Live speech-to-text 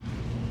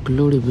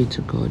Glory be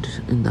to God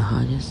in the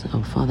highest.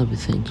 Our Father, we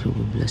thank you,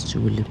 we bless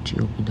you, we lift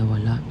you up in our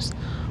lives.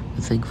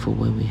 We thank you for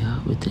where we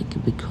are. We thank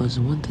you because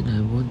one thing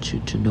I want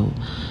you to know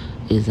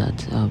is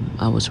that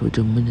I was with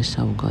a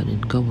minister of God,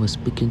 and God was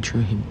speaking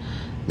through him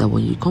that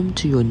when you come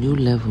to your new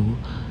level,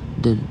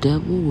 the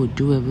devil will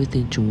do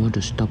everything to want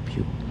to stop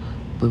you.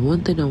 But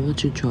one thing I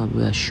want you to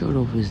be assured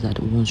of is that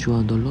once you are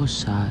on the Lord's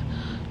side,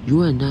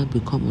 you and I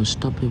become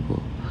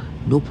unstoppable.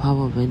 No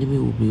power of enemy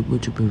will be able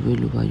to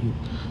prevail over you.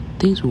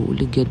 Things will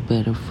only get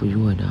better for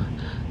you and I.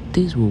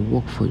 Things will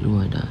work for you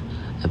and I.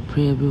 I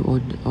pray every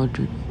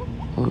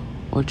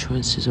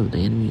utterances of the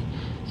enemy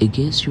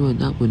against you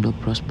and I will not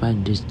prosper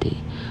in this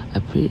day.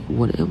 I pray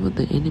whatever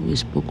the enemy has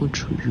spoken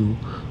through you,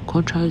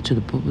 contrary to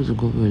the purpose of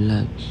God in your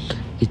life,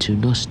 it will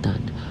not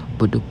stand.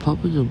 But the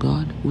purpose of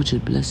God, which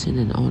is blessing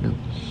and honor,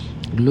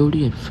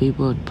 glory and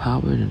favor and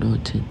power and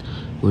anointing,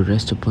 will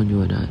rest upon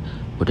you and I.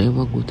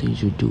 Whatever good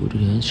things you do,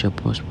 the end shall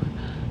prosper.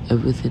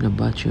 Everything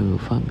about you and your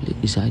family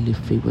is highly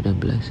favored and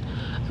blessed.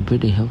 I pray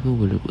that heaven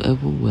will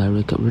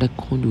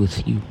reckon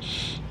with you.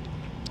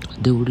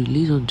 They will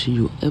release unto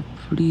you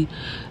every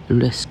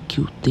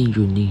rescue thing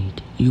you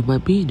need. You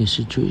might be in a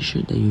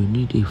situation that you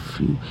need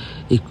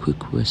a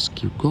quick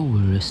rescue. God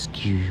will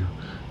rescue you.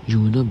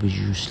 You will not be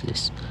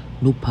useless.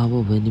 No power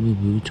of enemy will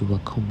be able to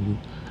overcome you.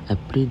 I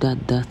pray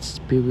that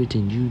spirit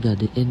in you that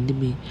the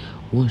enemy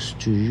wants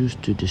to use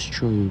to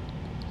destroy you,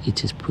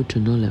 it is put to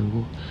null and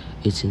void.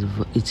 It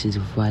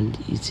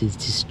is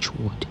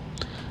destroyed.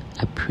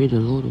 I pray the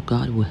Lord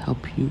God will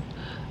help you.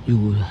 You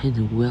will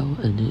end well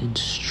and end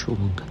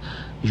strong.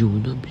 You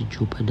will not be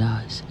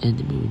jeopardized.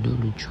 Enemy will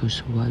not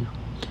rejoice over you.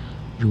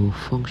 You will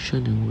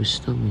function in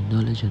wisdom, in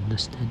knowledge, and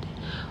understanding.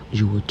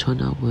 You will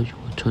turn out well. You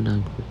will turn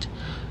out good.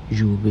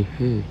 You will be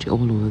heard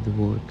all over the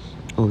world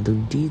of the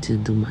deeds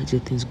and the mighty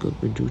things God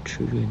will do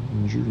through you and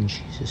in you in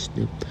Jesus'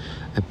 name.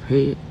 I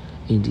pray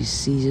in this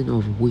season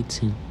of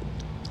waiting,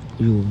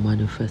 you will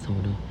manifest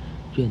honor.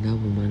 You and I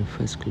will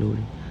manifest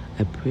glory.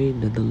 I pray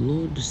that the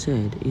Lord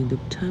said in the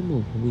time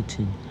of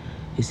waiting,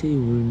 He said He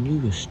will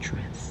renew your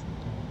strength.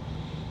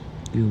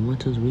 You will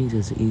mount on wings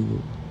as an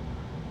eagle.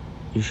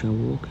 You shall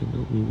walk and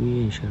not be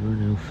weary, and shall run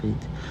and not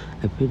faint.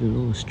 I pray the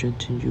Lord will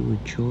strengthen you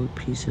with joy,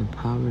 peace, and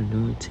power and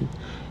anointing.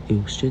 He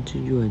will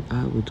strengthen you and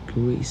I with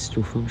grace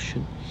to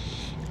function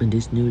on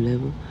this new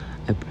level.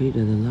 I pray that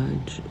the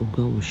light of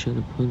God will shine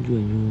upon you,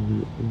 and you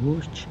will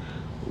watch.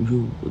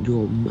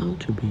 Your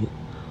mouth will be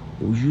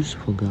used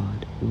for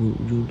God. You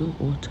will not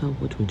alter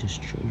what will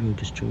destroy you or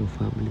destroy your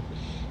family.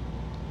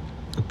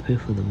 I pray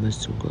for the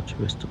mercy of God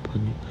to rest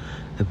upon you.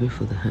 I pray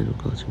for the hand of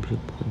God to be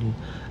upon you.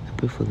 I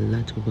pray for the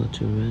light of God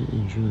to reign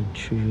in you and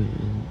through you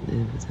and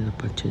everything that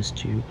pertains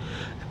to you.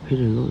 I pray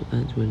the Lord's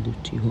hands will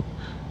lift you up.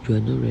 You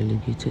are not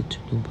relegated to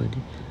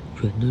nobody.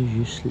 You are not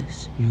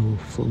useless. You will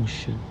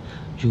function.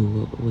 You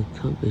will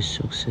become a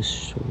success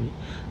story.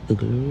 The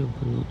glory of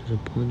the Lord is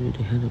upon you.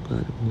 The hand of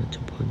God will be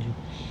upon you.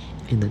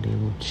 In the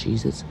name of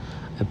Jesus,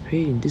 I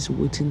pray in this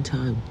waiting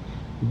time,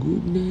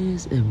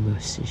 goodness and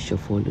mercy shall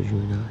follow you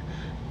and I.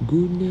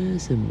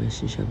 Goodness and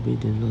mercy shall be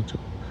the lot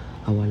of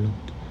our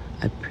Lord.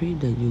 I pray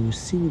that you will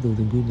sing of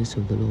the goodness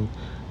of the Lord.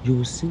 You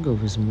will sing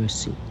of His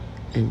mercy,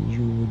 and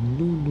you will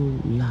know no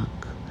lack.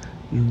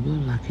 You will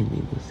not lack any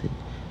good thing,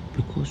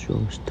 because you are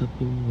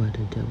unstoppable by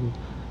the devil.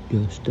 You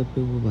are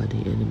unstoppable by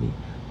the enemy.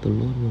 The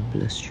Lord will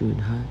bless you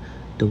and high.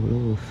 The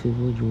Lord will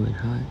favor you and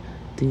high.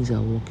 Things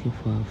are working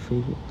for our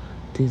favor.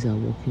 Things are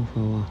working for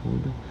our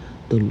honor.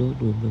 The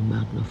Lord will be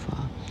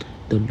magnified.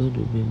 The Lord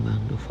will be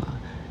magnified.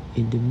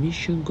 In the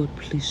mission God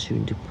placed you,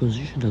 in the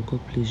position that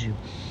God placed you,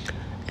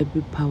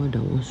 every power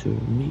that wants to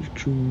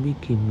make you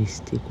make a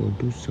mistake or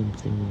do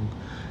something wrong,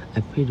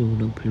 I pray they will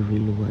not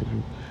prevail over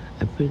you.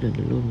 I pray that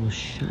the Lord will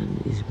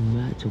shine His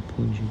light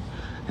upon you.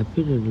 I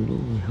pray that the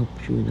Lord will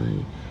help you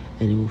and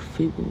He will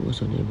favor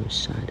us on every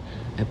side.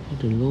 I pray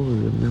the Lord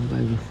will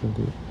remember you for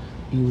good.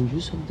 He will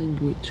do something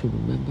great to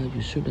remember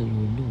you, so that you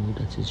will know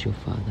that is your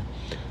Father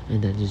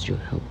and that is your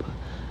helper.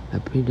 I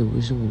pray the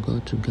wisdom of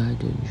God to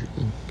guide you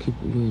and keep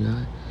you and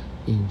I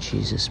in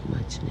Jesus'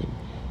 mighty name.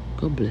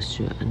 God bless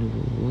you and have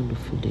a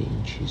wonderful day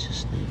in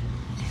Jesus' name.